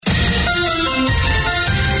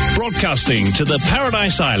Broadcasting to the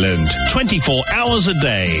Paradise Island 24 hours a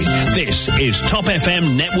day. This is Top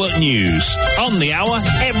FM Network News. On the hour,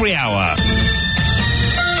 every hour.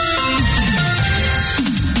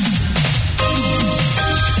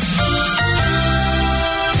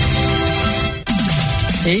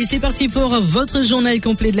 Et c'est parti pour votre journal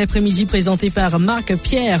complet de l'après-midi présenté par Marc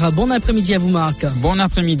Pierre. Bon après-midi à vous, Marc. Bon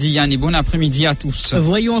après-midi, Yann, et bon après-midi à tous.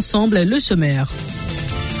 Voyons ensemble le sommaire.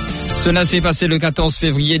 Cela s'est passé le 14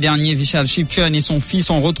 février dernier. Vishal Shipchun et son fils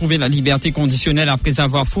ont retrouvé la liberté conditionnelle après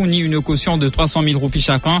avoir fourni une caution de 300 000 roupies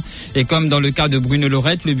chacun. Et comme dans le cas de Bruno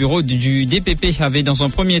Lorette, le bureau du DPP avait dans un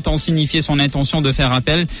premier temps signifié son intention de faire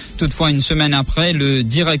appel. Toutefois, une semaine après, le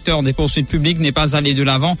directeur des poursuites publiques n'est pas allé de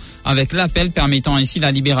l'avant avec l'appel permettant ainsi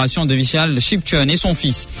la libération de Vishal Shipchun et son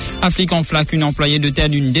fils. Afrique en flaque, une employée de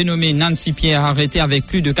Telle dénommée Nancy Pierre arrêtée avec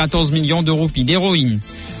plus de 14 millions de roupies d'héroïne.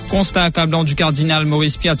 Constat accablant du cardinal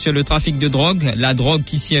Maurice Piat sur le trafic de drogue. La drogue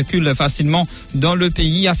qui circule facilement dans le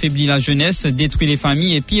pays affaiblit la jeunesse, détruit les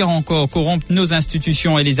familles et pire encore corrompt nos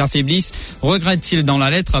institutions et les affaiblissent, regrette-t-il dans la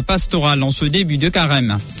lettre pastorale en ce début de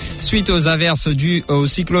carême. Suite aux averses dues au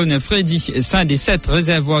cyclone Freddy, 5 des 7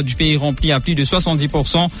 réservoirs du pays remplis à plus de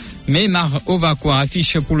 70%, mais Mar Ovaqua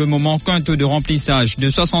affiche pour le moment qu'un taux de remplissage de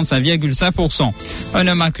 65,5%. Un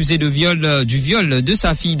homme accusé du viol de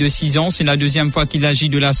sa fille de 6 ans, c'est la deuxième fois qu'il agit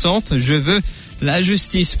de la sorte. Je veux la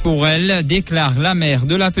justice pour elle, déclare la mère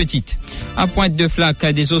de la petite. À Pointe-de-Flac,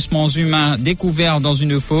 des ossements humains découverts dans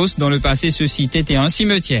une fosse. Dans le passé, ce site était un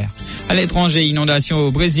cimetière. À l'étranger, inondation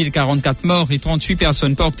au Brésil, 44 morts et 38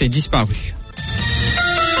 personnes portées disparues.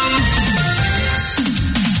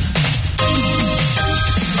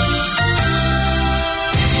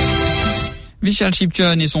 Vishal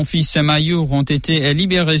Shipchun et son fils Mayur ont été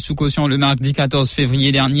libérés sous caution le mardi 14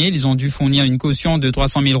 février dernier. Ils ont dû fournir une caution de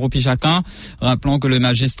 300 000 roupies chacun. Rappelons que le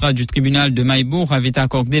magistrat du tribunal de Maïbourg avait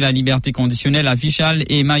accordé la liberté conditionnelle à Vishal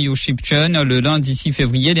et Mayur Shipchun le lundi 6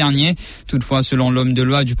 février dernier. Toutefois, selon l'homme de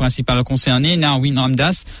loi du principal concerné, Narwin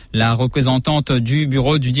Ramdas, la représentante du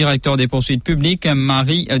bureau du directeur des poursuites publiques,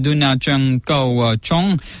 Marie Dona Chung Kao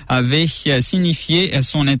Chong, avait signifié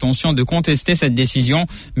son intention de contester cette décision.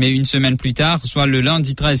 Mais une semaine plus tard, soit le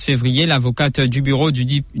lundi 13 février, l'avocate du bureau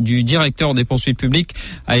du directeur des poursuites publiques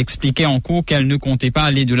a expliqué en cours qu'elle ne comptait pas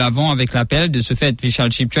aller de l'avant avec l'appel. De ce fait,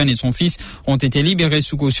 Vishal Shipchun et son fils ont été libérés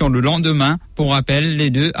sous caution le lendemain. Pour rappel, les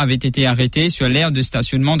deux avaient été arrêtés sur l'aire de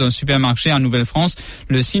stationnement d'un supermarché en Nouvelle-France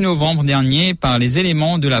le 6 novembre dernier par les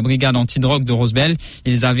éléments de la brigade antidrogue de Rosebel.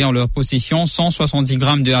 Ils avaient en leur possession 170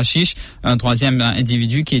 grammes de hashish. Un troisième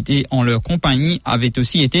individu qui était en leur compagnie avait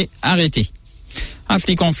aussi été arrêté.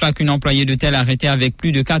 Afrique en flaque, une employée de Telle arrêtée avec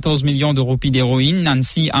plus de 14 millions de roupies d'héroïne.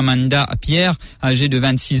 Nancy Amanda Pierre, âgée de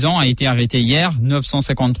 26 ans, a été arrêtée hier.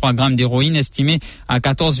 953 grammes d'héroïne estimés à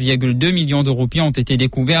 14,2 millions de roupies ont été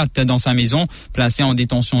découvertes dans sa maison. Placée en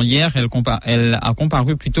détention hier, elle a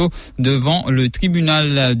comparu plutôt devant le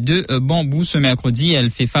tribunal de Bambou ce mercredi. Elle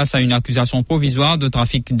fait face à une accusation provisoire de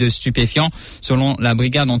trafic de stupéfiants. Selon la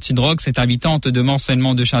brigade antidrogue, cette habitante de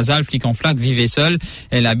Morcellement de Chazal, flic en flaque, vivait seule.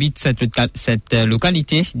 Elle habite cette localité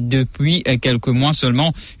depuis quelques mois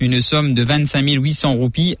seulement. Une somme de 25 800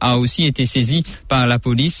 roupies a aussi été saisie par la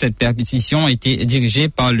police. Cette perquisition a été dirigée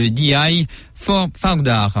par le DI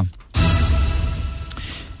Fardar.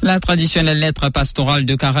 La traditionnelle lettre pastorale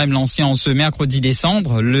de carême lancée en ce mercredi des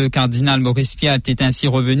cendres, le cardinal Maurice Piat est ainsi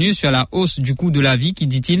revenu sur la hausse du coût de la vie qui,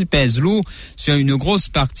 dit-il, pèse lourd sur une grosse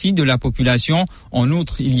partie de la population. En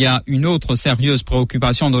outre, il y a une autre sérieuse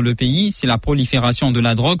préoccupation dans le pays, c'est la prolifération de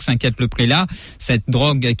la drogue, s'inquiète le prélat. Cette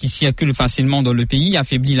drogue qui circule facilement dans le pays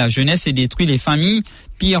affaiblit la jeunesse et détruit les familles.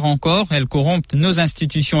 Pire encore, elle corrompt nos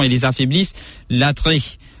institutions et les affaiblissent. L'attrait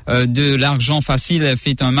de l'argent facile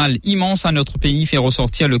fait un mal immense à notre pays, fait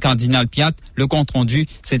ressortir le cardinal Piat. Le compte rendu,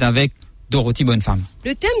 c'est avec Dorothy Bonnefemme.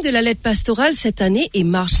 Le thème de la lettre pastorale cette année est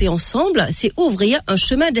marcher ensemble, c'est ouvrir un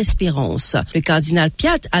chemin d'espérance. Le cardinal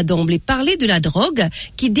Piat a d'emblée parlé de la drogue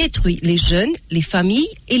qui détruit les jeunes, les familles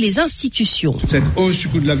et les institutions. Cette hausse du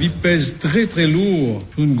coût de la vie pèse très très lourd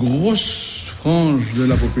sur une grosse frange de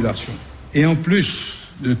la population. Et en plus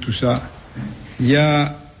de tout ça, il y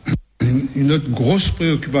a une autre grosse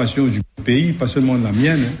préoccupation du pays, pas seulement de la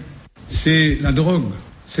mienne, c'est la drogue.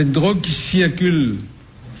 Cette drogue qui circule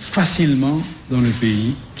facilement dans le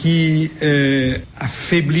pays, qui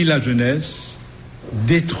affaiblit la jeunesse,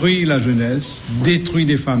 détruit la jeunesse, détruit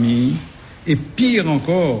des familles, et pire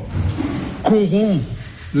encore, corrompt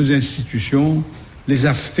nos institutions, les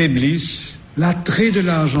affaiblissent. L'attrait de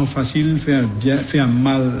l'argent facile fait un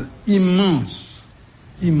mal immense.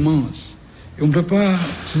 Et on ne peut pas,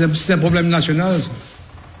 c'est un problème national, ça.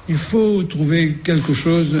 Il faut trouver quelque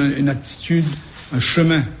chose, une attitude, un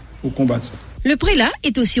chemin pour combattre ça. Le prélat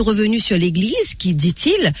est aussi revenu sur l'Église qui,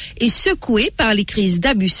 dit-il, est secouée par les crises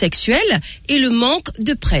d'abus sexuels et le manque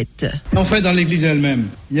de prêtres. En fait, dans l'Église elle-même,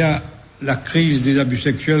 il y a la crise des abus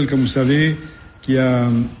sexuels, comme vous savez, qui a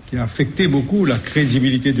affecté beaucoup la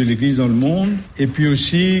crédibilité de l'Église dans le monde. Et puis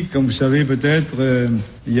aussi, comme vous savez peut-être,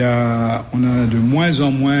 on a de moins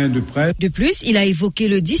en moins de prêtres. De plus, il a évoqué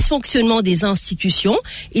le dysfonctionnement des institutions.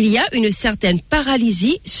 Il y a une certaine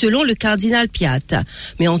paralysie selon le cardinal Piat.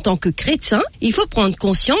 Mais en tant que chrétien, il faut prendre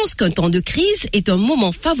conscience qu'un temps de crise est un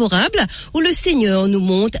moment favorable où le Seigneur nous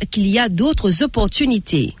montre qu'il y a d'autres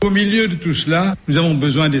opportunités. Au milieu de tout cela, nous avons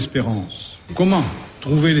besoin d'espérance. Comment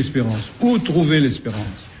trouver l'espérance? Où trouver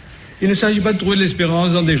l'espérance? Il ne s'agit pas de trouver l'espérance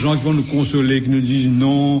dans des gens qui vont nous consoler, qui nous disent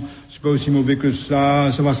non, c'est pas aussi mauvais que ça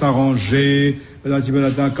va s'arranger,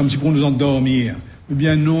 comme si pour nous endormir. Ou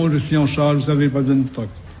bien non, je suis en charge, vous savez, pas besoin de trucs.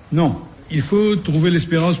 Non, il faut trouver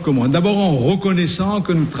l'espérance comment? D'abord en reconnaissant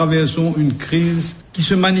que nous traversons une crise qui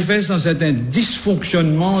se manifeste dans certains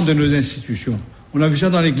dysfonctionnements de nos institutions. On a vu ça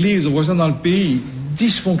dans l'Église, on voit ça dans le pays,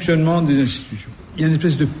 dysfonctionnement des institutions. Il y a une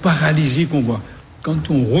espèce de paralysie qu'on voit.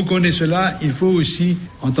 Quand on reconnaît cela, il faut aussi,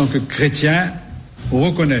 en tant que chrétien,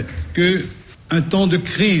 reconnaître qu'un temps de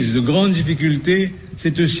crise, de grandes difficultés,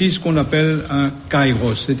 c'est aussi ce qu'on appelle un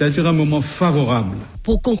kairos, c'est-à-dire un moment favorable.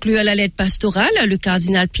 Pour conclure la lettre pastorale, le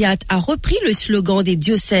cardinal Piat a repris le slogan des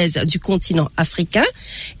diocèses du continent africain,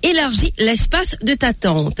 élargis l'espace de ta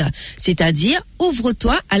tente, c'est-à-dire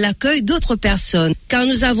ouvre-toi à l'accueil d'autres personnes, car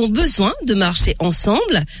nous avons besoin de marcher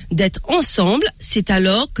ensemble, d'être ensemble, c'est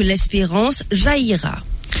alors que l'espérance jaillira.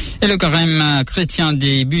 Et le carême chrétien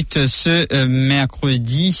débute ce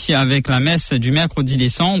mercredi avec la messe du mercredi des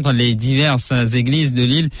cendres. Les diverses églises de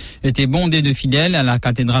l'île étaient bondées de fidèles. À la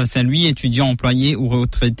cathédrale Saint-Louis, étudiants, employés ou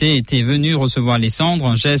retraités étaient venus recevoir les cendres,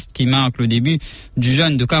 un geste qui marque le début du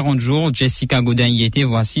jeûne de 40 jours. Jessica Godin y était,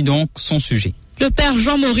 voici donc son sujet. Le père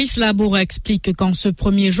Jean-Maurice Labour explique qu'en ce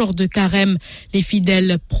premier jour de carême, les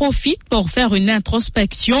fidèles profitent pour faire une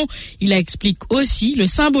introspection. Il explique aussi le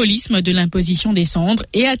symbolisme de l'imposition des cendres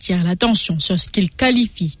et attire l'attention sur ce qu'il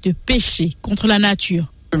qualifie de péché contre la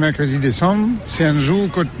nature. Le mercredi décembre, c'est un jour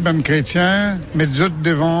que même chrétiens mettent autres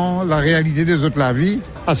devant la réalité des autres la vie,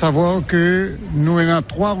 à savoir que nous avons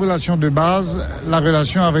 3 relations de base, la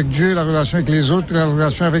relation avec Dieu, la relation avec les autres et la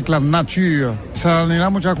relation avec la nature. Ça en est là,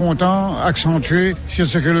 moi je suis content, accentué sur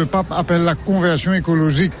ce que le pape appelle la conversion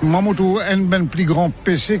écologique. Mamoto, un plus grand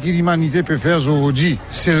péché que l'humanité peut faire aujourd'hui,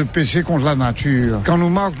 c'est le péché contre la nature. Quand nous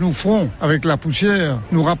marquons nos fronts avec la poussière,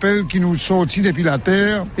 nous rappelle qu'il nous sortit depuis la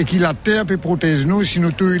terre et que la terre peut protéger nous. Si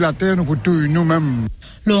nous tuons la terre, nous pouvons tuer nous-mêmes.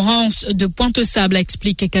 Laurence de Pointe-Sable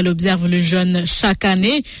explique qu'elle observe le jeûne chaque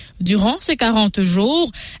année. Durant ces 40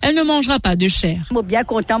 jours, elle ne mangera pas de chair. Je suis bien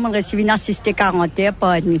content de recevoir une assistée 40 heures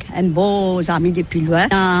par un beau ami depuis loin.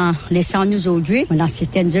 Dans les sangs nous aujourd'hui, on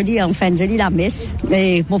assiste une jolie la messe.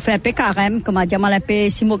 Et je fais un peu carême, comme on dit,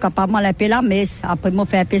 si je suis capable, je fais la messe. Après, je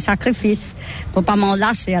fais un peu sacrifice pour ne pas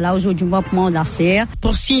m'enlacer. Alors aujourd'hui, je vais m'enlacer.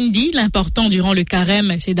 Pour Cindy, l'important durant le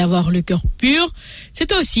carême, c'est d'avoir le cœur pur.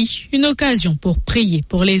 C'est aussi une occasion pour prier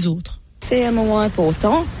pour les autres. C'est un moment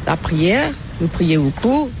important, la prière. Nous prions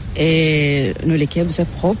beaucoup et nous les cœurs c'est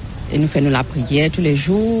propre. Et nous faisons la prière tous les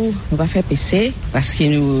jours. Nous ne pas faire pécher parce que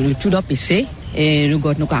nous tout doit pécher. Et nous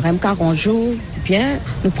gardons carême 40 jours. Bien,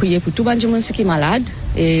 nous prions pour tout le monde qui est malade.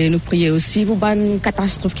 Et nous prions aussi pour une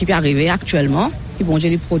catastrophe qui peut arriver actuellement. Et bon Dieu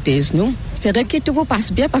les protège nous. J'espère que tout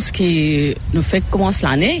passe bien parce que nous faisons commencer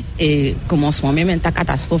l'année et commencement même ta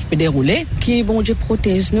catastrophe peut dérouler. Que bon Dieu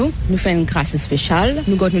protège nous. Nous faisons une grâce spéciale.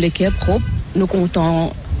 Nous gardons les cœurs propres. Nous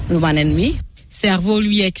comptons nos ennemis. Cerveau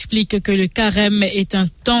lui explique que le carême est un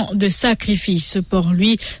temps de sacrifice. Pour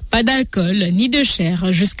lui, pas d'alcool ni de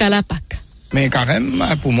chair jusqu'à la Pâque. Mais carême,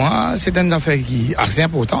 pour moi, c'est une affaire qui est assez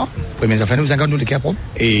importante. Première affaire, nous avons les cœurs propres.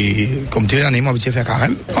 Et comme tu l'as dit, moi, je vais faire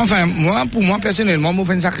carême. Enfin, pour moi, personnellement, je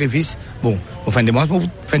fais un sacrifice. Bon, je fais un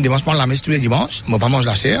dimanche pour la messe tous les dimanches. Je ne vais pas manger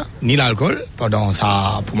la chair, ni l'alcool. Pendant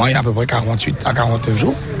ça, pour moi, il y a à peu près 48 à 49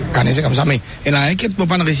 jours. C'est comme ça. Mais il y en a un qui ne peut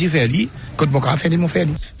pas réussir à faire lui. Quand je vais faire, je vais faire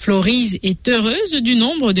lui. Florise est heureuse du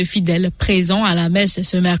nombre de fidèles présents à la messe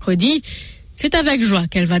ce mercredi. C'est avec joie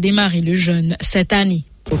qu'elle va démarrer le jeûne cette année.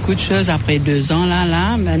 Beaucoup de choses après 2 ans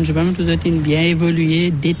je vais toujours bien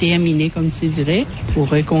évoluer, déterminé comme se dirait, pour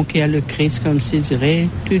reconquérir le Christ comme se dirait.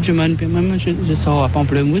 Tout le monde, même je sors à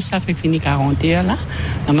Pamplemousse, ça fait fini 40 heures là.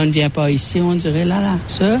 On ne vient pas ici, on dirait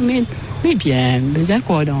ça, mais bien, besoin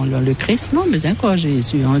quoi dans le Christ, non, besoin quoi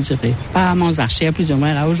Jésus, on dirait. Pas manger la chair plus ou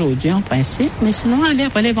moins là aujourd'hui en principe, mais sinon aller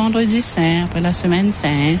après les vendredis saints, après la semaine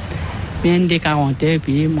sainte, bien des 40 heures,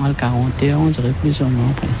 puis moi le 40 heures, on dirait plus ou moins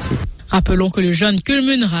en principe. Rappelons que le jeûne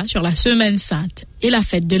culminera sur la Semaine Sainte et la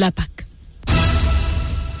fête de la Pâque.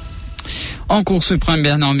 En Cour suprême,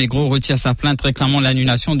 Bernard Maigreau retire sa plainte réclamant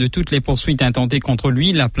l'annulation de toutes les poursuites intentées contre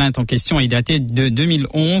lui. La plainte en question est datée de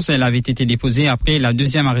 2011. Elle avait été déposée après la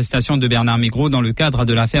deuxième arrestation de Bernard Maigreau dans le cadre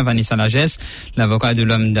de l'affaire Vanessa Lagès. L'avocat de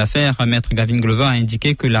l'homme d'affaires, Maître Gavin Glover, a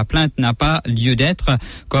indiqué que la plainte n'a pas lieu d'être.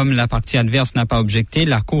 Comme la partie adverse n'a pas objecté,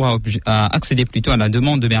 la Cour a accédé plutôt à la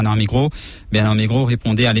demande de Bernard Maigreau. Bernard Maigreau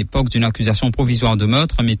répondait à l'époque d'une accusation provisoire de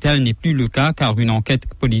meurtre, mais tel n'est plus le cas car une enquête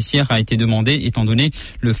policière a été demandée étant donné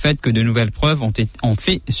le fait que de nouvelles preuves ont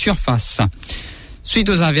fait surface. Suite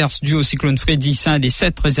aux averses dues au cyclone Freddy, 5 des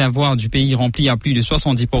 7 réservoirs du pays remplis à plus de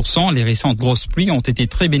 70%. Les récentes grosses pluies ont été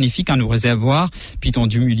très bénéfiques à nos réservoirs. Piton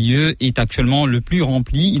du Milieu est actuellement le plus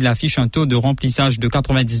rempli. Il affiche un taux de remplissage de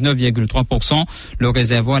 99,3%. Le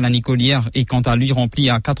réservoir La Nicolière est quant à lui rempli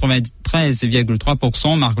à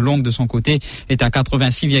 93,3%. Marc-Longue de son côté est à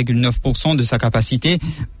 86,9% de sa capacité.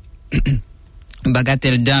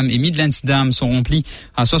 Bagatelle Dam et Midlands Dam sont remplis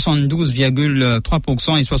à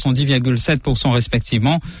 72,3% et 70,7%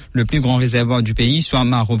 respectivement. Le plus grand réservoir du pays, soit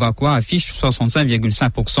Marovacqua, affiche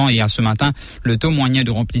 65,5% et à ce matin, le taux moyen de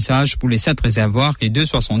remplissage pour les 7 réservoirs est de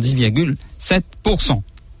 70,7%.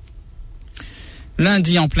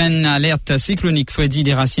 Lundi, en pleine alerte cyclonique, Freddy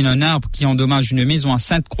déracine un arbre qui endommage une maison à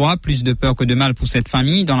Sainte-Croix. Plus de peur que de mal pour cette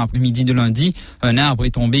famille. Dans l'après-midi de lundi, un arbre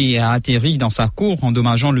est tombé et a atterri dans sa cour,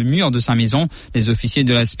 endommageant le mur de sa maison. Les officiers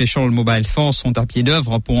de la Special Mobile Force sont à pied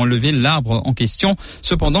d'œuvre pour enlever l'arbre en question.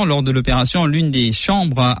 Cependant, lors de l'opération, l'une des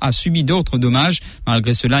chambres a subi d'autres dommages.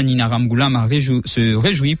 Malgré cela, Nina Ramgoulam se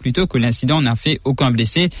réjouit plutôt que l'incident n'a fait aucun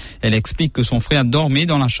blessé. Elle explique que son frère dormait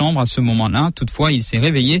dans la chambre à ce moment-là. Toutefois, il s'est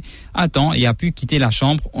réveillé à temps et a pu quitter la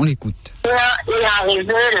chambre. On l'écoute. Il est arrivé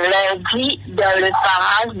lundi dans le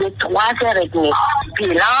parage de 3h30.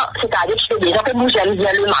 Puis là, c'est-à-dire que je fais déjà que bouger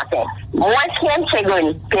le matin. Moi, ce qui est une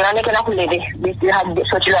seconde, puis on est qu'on a levé. Il a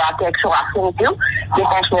sorti le rappel sur la frontière, et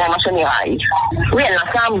franchement, ma sonnerie. Oui, elle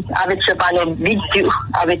ensemble avec ce panneau vide,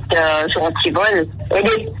 avec son petit vol. Et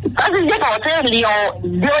quand je disais qu'on fait, ils ont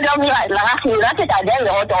deux mirailles. La racine là, c'est-à-dire,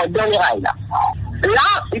 ils ont deux mirailles là. Là,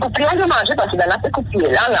 il faut plus de manger parce que dans la coupée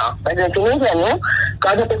là, non. Parce que nous,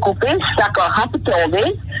 quand je peux couper, ça quand rapide tomber,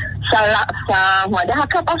 ça, moi, déjà,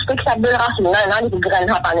 parce que ça peut racine là, il faut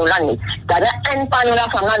grainer un panneau là, c'est-à-dire, un panneau là,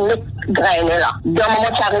 ça va mettre grainer là. Dans le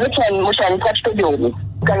moment où ça arrive, c'est une traite de l'eau.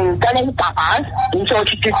 Quand il est capable, il faut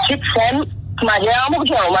tout de suite, c'est, m'a dit,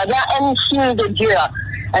 un signe de Dieu.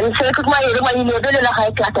 Elle me fait que moi, il levé le la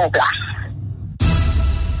éclate en place.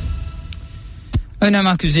 Un homme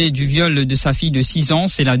accusé du viol de sa fille de 6 ans,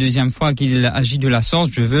 c'est la deuxième fois qu'il agit de la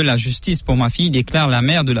sorte. Je veux la justice pour ma fille, déclare la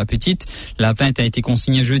mère de la petite. La plainte a été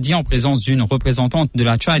consignée jeudi en présence d'une représentante de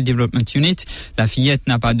la Child Development Unit. La fillette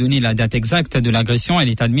n'a pas donné la date exacte de l'agression. Elle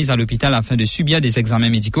est admise à l'hôpital afin de subir des examens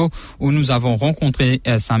médicaux où nous avons rencontré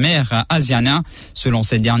sa mère, Asiana. Selon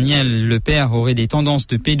cette dernière, le père aurait des tendances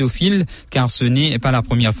de pédophile car ce n'est pas la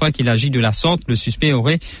première fois qu'il agit de la sorte. Le suspect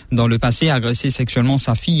aurait dans le passé agressé sexuellement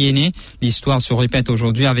sa fille aînée. L'histoire se répète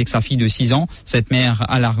aujourd'hui avec sa fille de 6 ans. Cette mère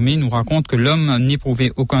alarmée nous raconte que l'homme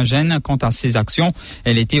n'éprouvait aucun gêne quant à ses actions.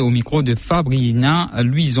 Elle était au micro de Fabrina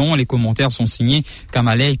Luison. Les commentaires sont signés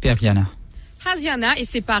Kamalei Periana. Asiana est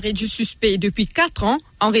séparée du suspect depuis 4 ans.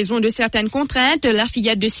 En raison de certaines contraintes, la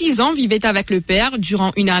fillette de 6 ans vivait avec le père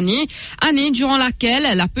durant une année durant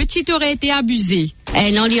laquelle la petite aurait été abusée.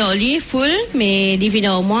 Non, il est full, mais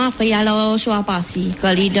évidemment, après, il y a le soir passé.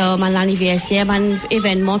 Quand il y a mon anniversaire, mon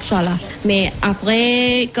événement, tout ça là. Mais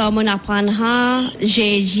après, comme on apprend,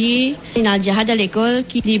 j'ai dit, il y a déjà de l'école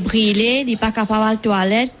qui est brûlé, il n'est pas capable à la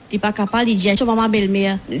toilette. Il n'est pas capable, il dit, maman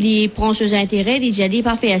belle-mère, il prend ses intérêts, il dit, il n'est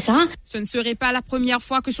pas fait ça. Ce ne serait pas la première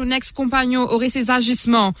fois que son ex-compagnon aurait ces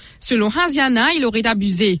agissements. Selon Asiana, il aurait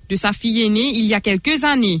abusé de sa fille aînée il y a quelques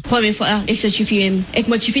années. Première fois, et ce suffit même. Et que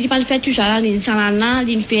moi, tu fais pas le faire tout ça là, il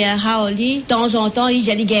fait haoli. De temps en temps, il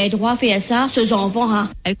dit, il a droit à faire ça, ce enfant, hein.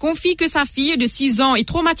 Elle confie que sa fille de 6 ans est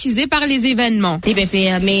traumatisée par les événements.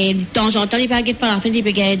 Mais de temps en temps, il peut pas l'enfant, il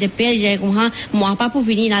peut gagner des pères, il dit, moi, pas pour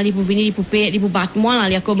venir là, il pour battre moi dans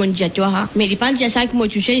les communes. Mais il pas dire ça que moi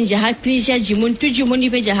tu sais, il dit plusieurs du monde, tout le monde il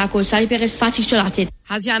peut dire comme ça, il peut rester parti sur la tête.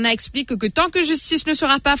 Asiana explique que tant que justice ne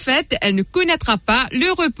sera pas faite, elle ne connaîtra pas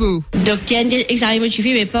le repos. Docteur, examen tu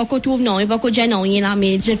fais mais pas qu'on trouve non, pas qu'on dit non rien là,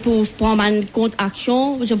 mais je peux prendre un compte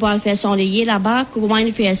action, je peux le faire sans lier là-bas, comment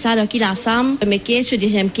il fait ça, donc il a mais qu'est-ce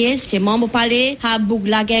deuxième caisse, c'est moi pour parler à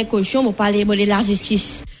Bougla gain cochon, pour parler de la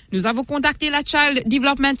justice. Nous avons contacté la Child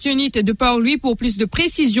Development Unit de Port-Louis pour plus de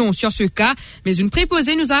précisions sur ce cas, mais une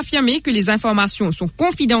préposée nous a affirmé que les informations sont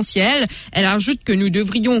confidentielles. Elle ajoute que nous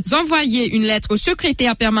devrions envoyer une lettre au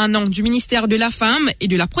secrétaire permanent du ministère de la Femme et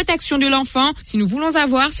de la Protection de l'Enfant si nous voulons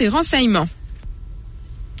avoir ces renseignements.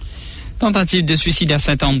 Tentative de suicide à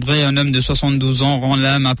Saint-André. Un homme de 72 ans rend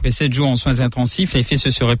l'âme après 7 jours en soins intensifs. Les faits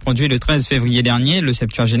se seraient produits le 13 février dernier. Le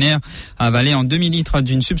septuagénaire a avalé en demi-litre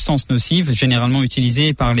d'une substance nocive, généralement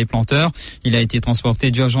utilisée par les planteurs. Il a été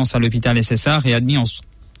transporté d'urgence à l'hôpital SSR et admis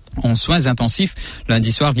en soins intensifs.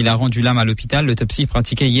 Lundi soir, il a rendu l'âme à l'hôpital. L'autopsie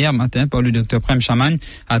pratiquée hier matin par le docteur Prem Chaman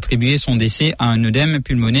a attribué son décès à un œdème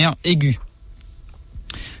pulmonaire aigu.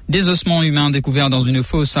 Des ossements humains découverts dans une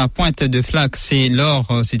fosse à Pointe-de-Flac. C'était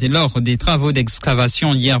lors des travaux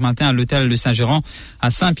d'excavation hier matin à l'hôtel de Saint-Gérand à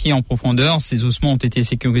 5 pieds en profondeur. Ces ossements ont été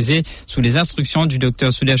sécurisés sous les instructions du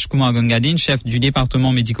docteur Sudesh Kumar Gangadin, chef du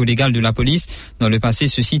département médico-légal de la police. Dans le passé,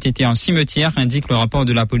 ce site était un cimetière, indique le rapport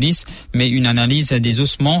de la police, mais une analyse des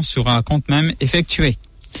ossements sera quand même effectuée.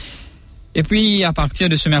 Et puis, à partir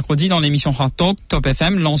de ce mercredi, dans l'émission Hard Talk, Top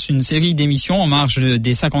FM lance une série d'émissions en marge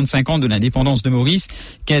des 55 ans de l'indépendance de Maurice.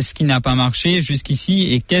 Qu'est-ce qui n'a pas marché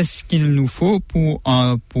jusqu'ici et qu'est-ce qu'il nous faut pour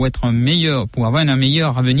avoir un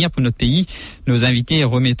meilleur avenir pour notre pays? Nos invités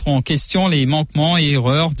remettront en question les manquements et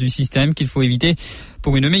erreurs du système qu'il faut éviter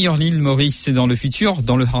pour une meilleure l'île Maurice dans le futur.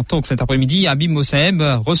 Dans le Hard Talk cet après-midi, Habib Mosaeb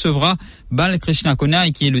recevra Bal Krishna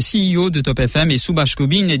Konai, qui est le CEO de Top FM, et Subhash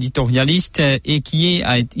Kobin, éditorialiste et qui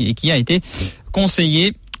a été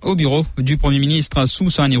conseiller au bureau du Premier ministre sous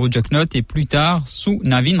Sohani Rojaknot et plus tard sous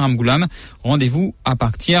Navin Ramgoolam. Rendez-vous à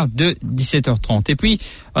partir de 17h30. Et puis,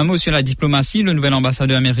 un mot sur la diplomatie. Le nouvel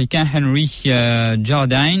ambassadeur américain Henry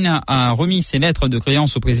Jardine a remis ses lettres de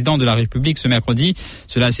créance au président de la République ce mercredi.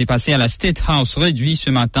 Cela s'est passé à la State House réduit ce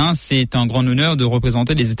matin. C'est un grand honneur de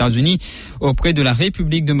représenter les États-Unis auprès de la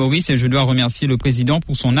République de Maurice et je dois remercier le président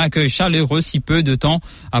pour son accueil chaleureux si peu de temps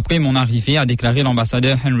après mon arrivée, a déclaré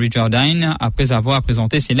l'ambassadeur Henry Jardine après avoir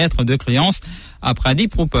présenté ses lettres de créance à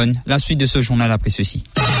Pradeep Rupan. La suite de ce journal après ceci.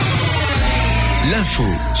 L'info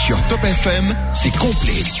sur Top FM, c'est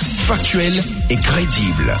complet, factuel et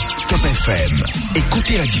crédible. Top FM,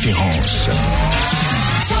 écoutez la différence.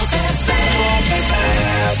 Top FM,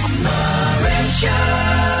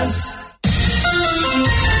 Mauritius.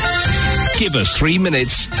 Give us 3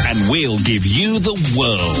 minutes and we'll give you the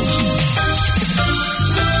world.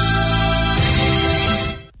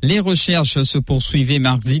 Les recherches se poursuivaient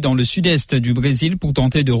mardi dans le sud-est du Brésil pour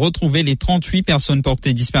tenter de retrouver les 38 personnes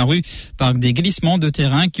portées disparues par des glissements de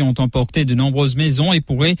terrain qui ont emporté de nombreuses maisons et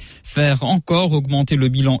pourraient faire encore augmenter le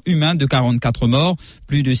bilan humain de 44 morts.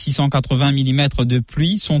 Plus de 680 mm de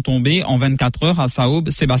pluie sont tombés en 24 heures à São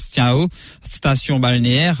Sebastião, station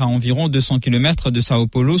balnéaire à environ 200 km de Sao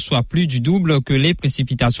Paulo, soit plus du double que les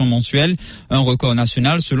précipitations mensuelles. Un record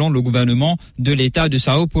national selon le gouvernement de l'État de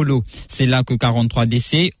Sao Paulo. C'est là que 43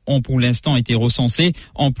 décès ont pour l'instant été recensés,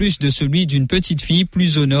 en plus de celui d'une petite fille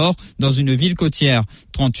plus au nord dans une ville côtière.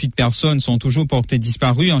 38 personnes sont toujours portées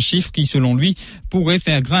disparues, un chiffre qui, selon lui, pourrait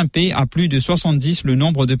faire grimper à plus de 70 le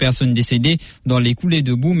nombre de personnes décédées dans les coulées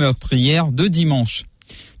de boue meurtrières de dimanche.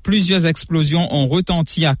 Plusieurs explosions ont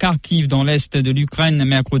retenti à Kharkiv dans l'est de l'Ukraine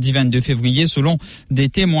mercredi 22 février. Selon des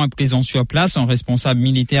témoins présents sur place, un responsable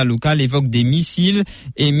militaire local évoque des missiles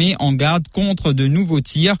et met en garde contre de nouveaux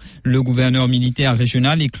tirs. Le gouverneur militaire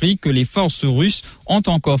régional écrit que les forces russes ont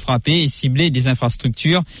encore frappé et ciblé des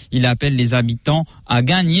infrastructures. Il appelle les habitants à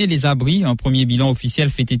gagner les abris. Un premier bilan officiel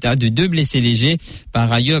fait état de 2 blessés légers.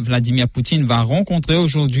 Par ailleurs, Vladimir Poutine va rencontrer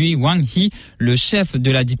aujourd'hui Wang Yi, le chef de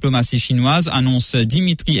la diplomatie chinoise, annonce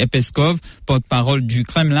Dmitry Peskov, porte-parole du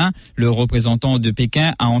Kremlin. Le représentant de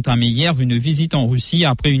Pékin a entamé hier une visite en Russie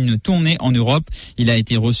après une tournée en Europe. Il a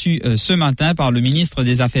été reçu ce matin par le ministre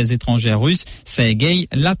des Affaires étrangères russe, Sergei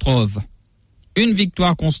Lavrov. Une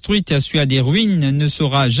victoire construite sur des ruines ne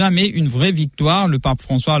sera jamais une vraie victoire. Le pape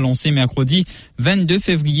François a lancé mercredi 22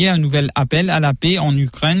 février un nouvel appel à la paix en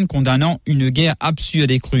Ukraine, condamnant une guerre absurde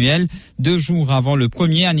et cruelle 2 jours avant le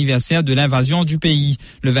premier anniversaire de l'invasion du pays.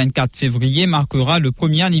 Le 24 février marquera le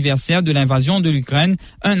premier anniversaire de l'invasion de l'Ukraine.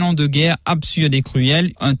 1 an de guerre absurde et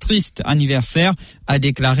cruelle, un triste anniversaire, a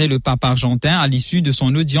déclaré le pape argentin à l'issue de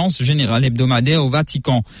son audience générale hebdomadaire au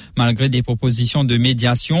Vatican. Malgré des propositions de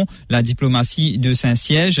médiation, la diplomatie de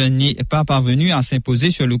Saint-Siège n'est pas parvenue à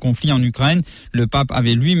s'imposer sur le conflit en Ukraine. Le pape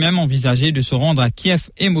avait lui-même envisagé de se rendre à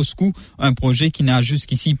Kiev et Moscou, un projet qui n'a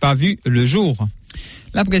jusqu'ici pas vu le jour.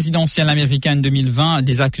 La présidentielle américaine 2020,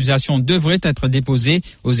 des accusations devraient être déposées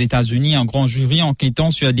aux États-Unis. Un grand jury enquêtant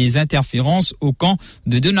sur des interférences au camp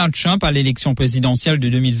de Donald Trump à l'élection présidentielle de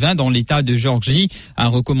 2020 dans l'État de Géorgie a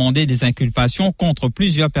recommandé des inculpations contre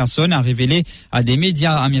plusieurs personnes, a révélé à des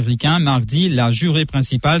médias américains mardi la jurée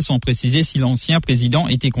principale sans préciser si l'ancien président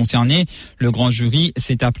était concerné. Le grand jury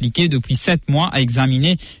s'est appliqué depuis 7 mois à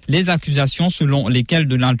examiner les accusations selon lesquelles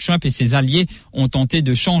Donald Trump et ses alliés ont tenté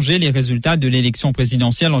de changer les résultats de l'élection présidentielle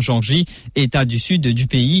en Géorgie, État du sud du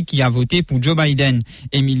pays qui a voté pour Joe Biden.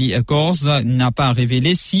 Emily Kors n'a pas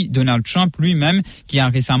révélé si Donald Trump lui-même, qui a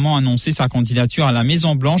récemment annoncé sa candidature à la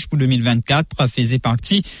Maison-Blanche pour 2024, faisait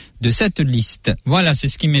partie de cette liste. Voilà, c'est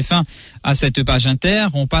ce qui met fin à cette page inter.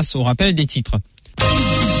 On passe au rappel des titres.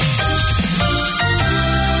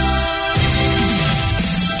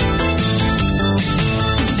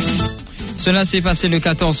 Cela s'est passé le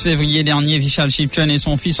 14 février dernier. Vishal Shipchun et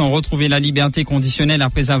son fils ont retrouvé la liberté conditionnelle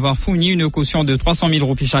après avoir fourni une caution de 300 000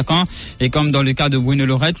 roupies chacun. Et comme dans le cas de Bruno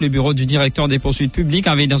Lorette, le bureau du directeur des poursuites publiques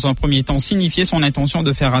avait dans un premier temps signifié son intention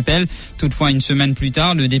de faire appel. Toutefois, une semaine plus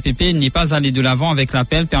tard, le DPP n'est pas allé de l'avant avec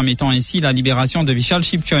l'appel, permettant ainsi la libération de Vishal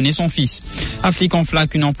Shipchun et son fils. À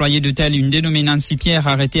Flic-en-Flac, une employée d'hôtel, une dénommée Nancy Pierre,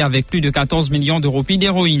 arrêtée avec plus de 14 millions de roupies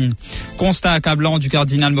d'héroïne. Constat accablant du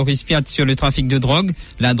cardinal Maurice Piat sur le trafic de drogue.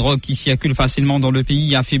 La drogue qui circule facilement dans le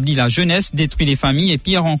pays affaiblit la jeunesse, détruit les familles et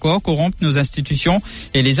pire encore, corrompt nos institutions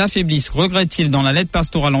et les affaiblissent, regrette-t-il dans la lettre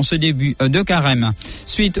pastorale en ce début de carême.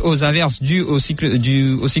 Suite aux averses dues au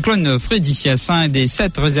cyclone Freddy, 5 des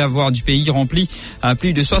 7 réservoirs du pays remplis à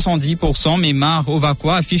plus de 70%, mais Mar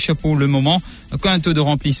Ovaqua affiche pour le moment qu'un taux de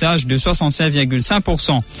remplissage de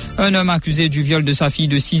 67,5%. Un homme accusé du viol de sa fille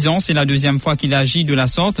de 6 ans, c'est la deuxième fois qu'il agit de la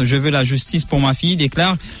sorte. Je veux la justice pour ma fille,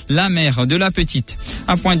 déclare la mère de la petite.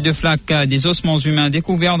 À Pointe-de-Flac, des ossements humains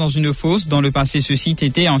découverts dans une fosse. Dans le passé, ce site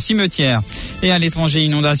était un cimetière. Et à l'étranger,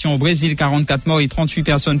 inondation au Brésil, 44 morts et 38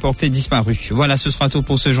 personnes portées disparues. Voilà, ce sera tout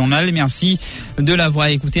pour ce journal. Merci de l'avoir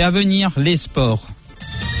écouté. À venir, les sports.